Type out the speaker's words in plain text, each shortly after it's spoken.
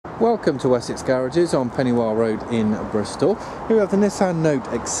Welcome to Wessex Garages on Pennywell Road in Bristol. Here we have the Nissan Note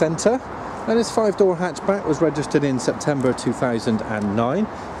Acenta. Now this 5-door hatchback was registered in September 2009.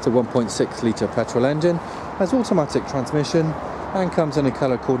 It's a 1.6 litre petrol engine, has automatic transmission and comes in a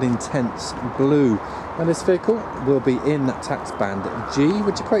colour called Intense Blue. Now this vehicle will be in tax band G,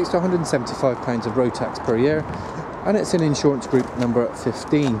 which equates to £175 of road tax per year, and it's in insurance group number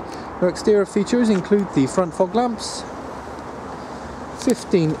 15. Our exterior features include the front fog lamps,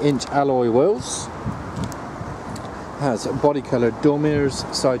 15-inch alloy wheels, has body coloured door mirrors,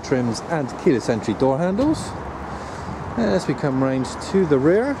 side trims and keyless entry door handles. As we come round to the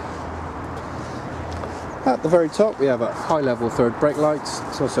rear, at the very top we have a high level third brake lights.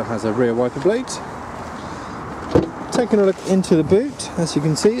 It also has a rear wiper blade. Taking a look into the boot, as you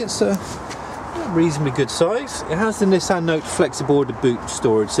can see it's a reasonably good size. It has the Nissan Note flexible boot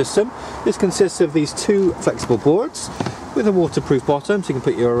storage system. This consists of these two flexible boards with a waterproof bottom, so you can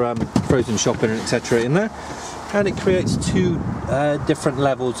put your frozen shopping and etc. in there, and it creates two different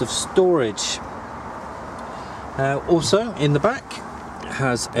levels of storage. Also in the back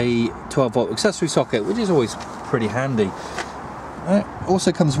has a 12-volt accessory socket, which is always pretty handy.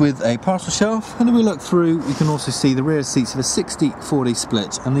 Also comes with a parcel shelf, and if we look through you can also see the rear seats have a 60-40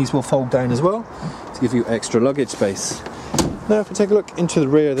 split, and these will fold down as well to give you extra luggage space. Now if we take a look into the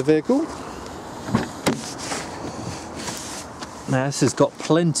rear of the vehicle, now this has got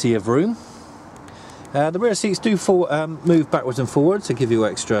plenty of room. The rear seats do move backwards and forwards to give you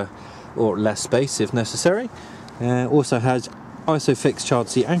extra or less space if necessary. Also has ISOFIX child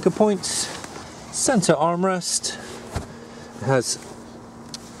seat anchor points, centre armrest, has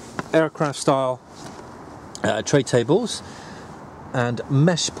aircraft style tray tables and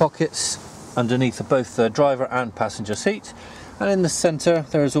mesh pockets underneath both the driver and passenger seat, and in the centre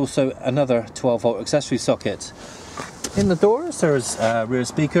there is also another 12-volt accessory socket. In the doors there is rear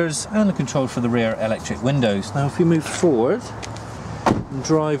speakers and a control for the rear electric windows. Now if we move forward, the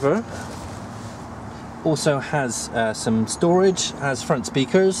driver also has some storage, has front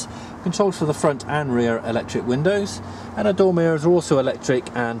speakers, controls for the front and rear electric windows, and our door mirrors are also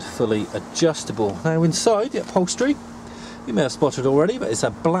electric and fully adjustable. Now inside, the upholstery, you may have spotted already, but it's a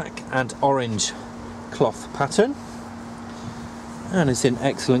black and orange cloth pattern and it's in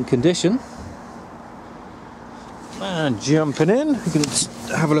excellent condition. And jumping in, we can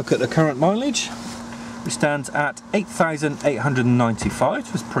have a look at the current mileage, which stands at 8,895,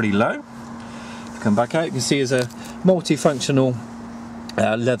 which was pretty low. If you come back out, you can see there's a multifunctional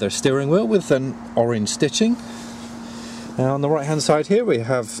leather steering wheel with an orange stitching. Now on the right hand side here we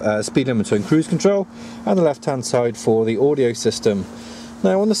have speed limiter and cruise control, and the left hand side for the audio system.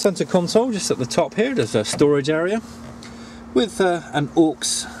 Now on the centre console, just at the top here, there's a storage area with an aux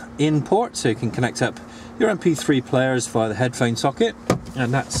in port, so you can connect up your MP3 players via the headphone socket,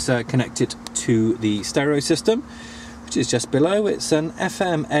 and that's connected to the stereo system, which is just below. It's an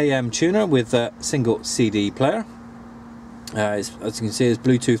FM AM tuner with a single CD player. As you can see, it's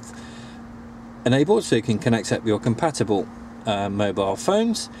Bluetooth enabled, so you can connect up your compatible mobile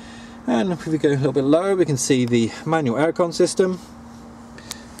phones. And if we go a little bit lower, we can see the manual aircon system.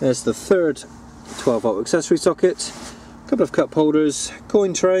 There's the third 12-volt accessory socket, a couple of cup holders,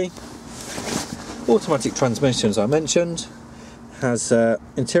 coin tray, automatic transmission as I mentioned, has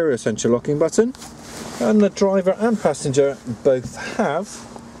interior central locking button, and the driver and passenger both have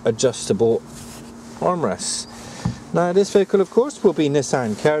adjustable armrests. Now this vehicle of course will be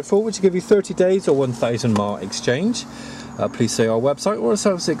Nissan cared for, which will give you 30 days or 1,000 mile exchange. Please see our website or a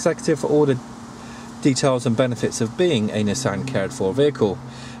service executive for all the details and benefits of being a Nissan cared for vehicle.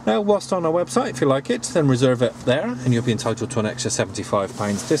 Now whilst on our website, if you like it, then reserve it there and you'll be entitled to an extra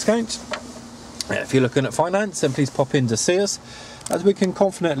 £75 discount. If you're looking at finance, then please pop in to see us, as we can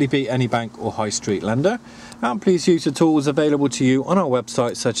confidently beat any bank or high street lender. And please use the tools available to you on our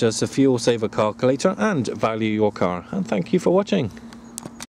website, such as the fuel saver calculator and value your car. And thank you for watching.